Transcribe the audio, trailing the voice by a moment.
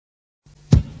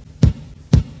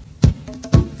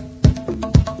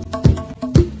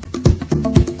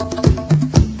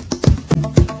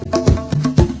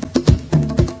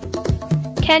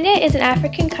Kenya is an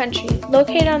African country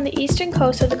located on the eastern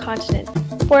coast of the continent,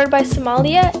 bordered by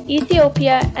Somalia,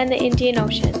 Ethiopia, and the Indian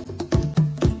Ocean.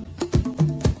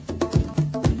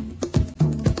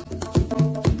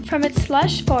 From its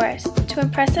lush forests to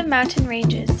impressive mountain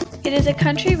ranges, it is a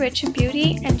country rich in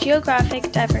beauty and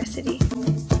geographic diversity.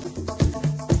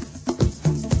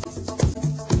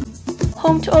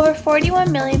 Home to over 41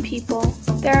 million people,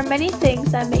 there are many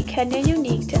things that make Kenya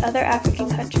unique to other African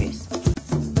countries.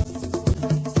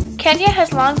 Kenya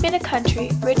has long been a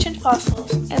country rich in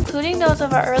fossils, including those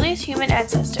of our earliest human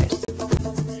ancestors.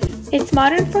 Its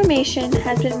modern formation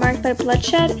has been marked by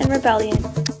bloodshed and rebellion.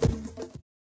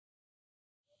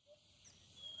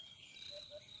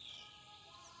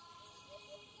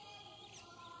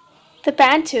 The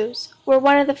Bantus were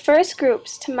one of the first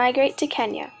groups to migrate to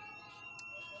Kenya.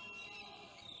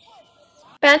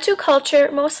 Bantu culture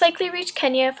most likely reached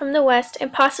Kenya from the west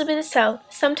and possibly the south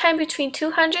sometime between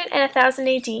 200 and 1000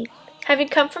 AD, having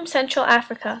come from Central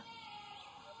Africa.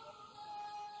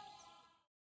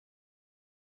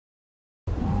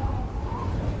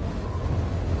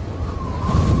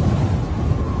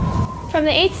 From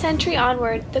the 8th century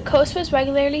onward, the coast was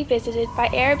regularly visited by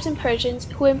Arabs and Persians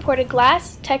who imported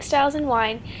glass, textiles, and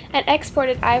wine, and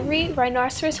exported ivory,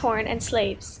 rhinoceros horn, and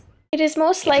slaves. It is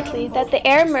most likely that the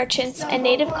Arab merchants and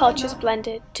native cultures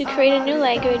blended to create a new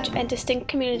language and distinct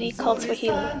community called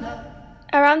Swahili.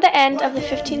 Around the end of the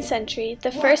 15th century,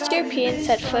 the first Europeans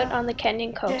set foot on the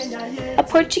Kenyan coast. A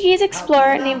Portuguese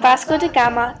explorer named Vasco da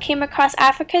Gama came across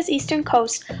Africa's eastern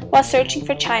coast while searching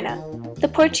for China. The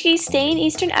Portuguese stay in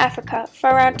eastern Africa for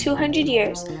around 200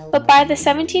 years, but by the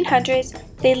 1700s,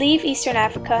 they leave eastern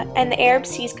Africa and the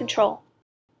Arabs seize control.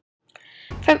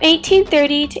 From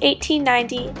 1830 to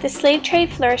 1890, the slave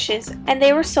trade flourishes, and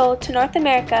they were sold to North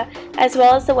America as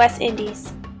well as the West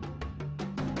Indies.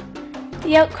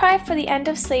 The outcry for the end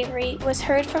of slavery was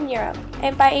heard from Europe,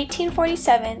 and by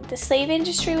 1847, the slave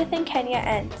industry within Kenya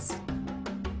ends.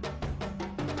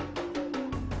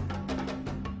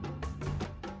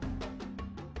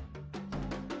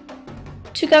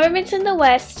 To governments in the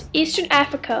West, Eastern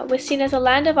Africa was seen as a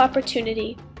land of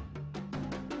opportunity.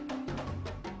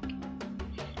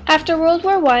 After World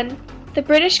War I, the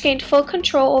British gained full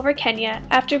control over Kenya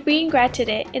after being granted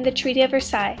it in the Treaty of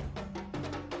Versailles.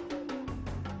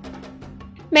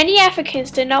 Many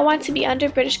Africans did not want to be under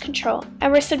British control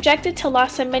and were subjected to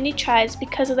loss of many tribes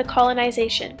because of the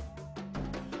colonization.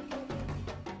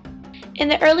 In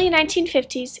the early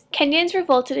 1950s, Kenyans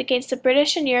revolted against the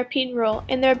British and European rule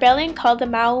in the rebellion called the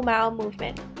Mau Mau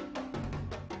movement.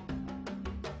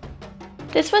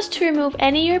 This was to remove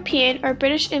any European or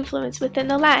British influence within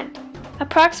the land.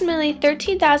 Approximately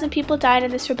 13,000 people died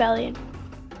in this rebellion.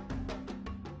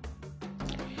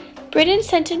 Britain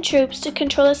sent in troops to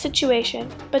control the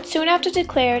situation, but soon after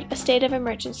declared a state of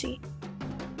emergency.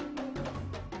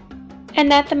 And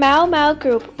that the Mau Mau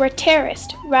group were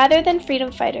terrorists rather than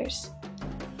freedom fighters.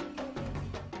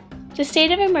 The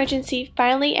state of emergency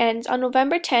finally ends on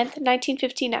November 10,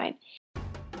 1959.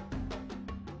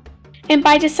 And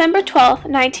by December 12,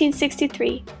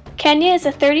 1963, Kenya is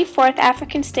the 34th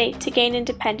African state to gain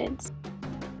independence.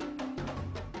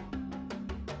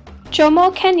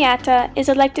 Jomo Kenyatta is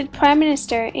elected Prime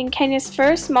Minister in Kenya's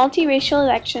first multiracial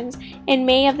elections in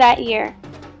May of that year.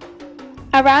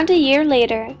 Around a year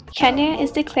later, Kenya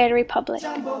is declared a republic.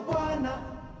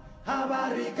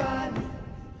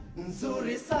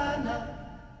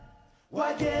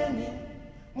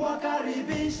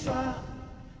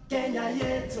 Kenya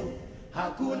yetu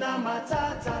hakuna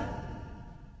matata.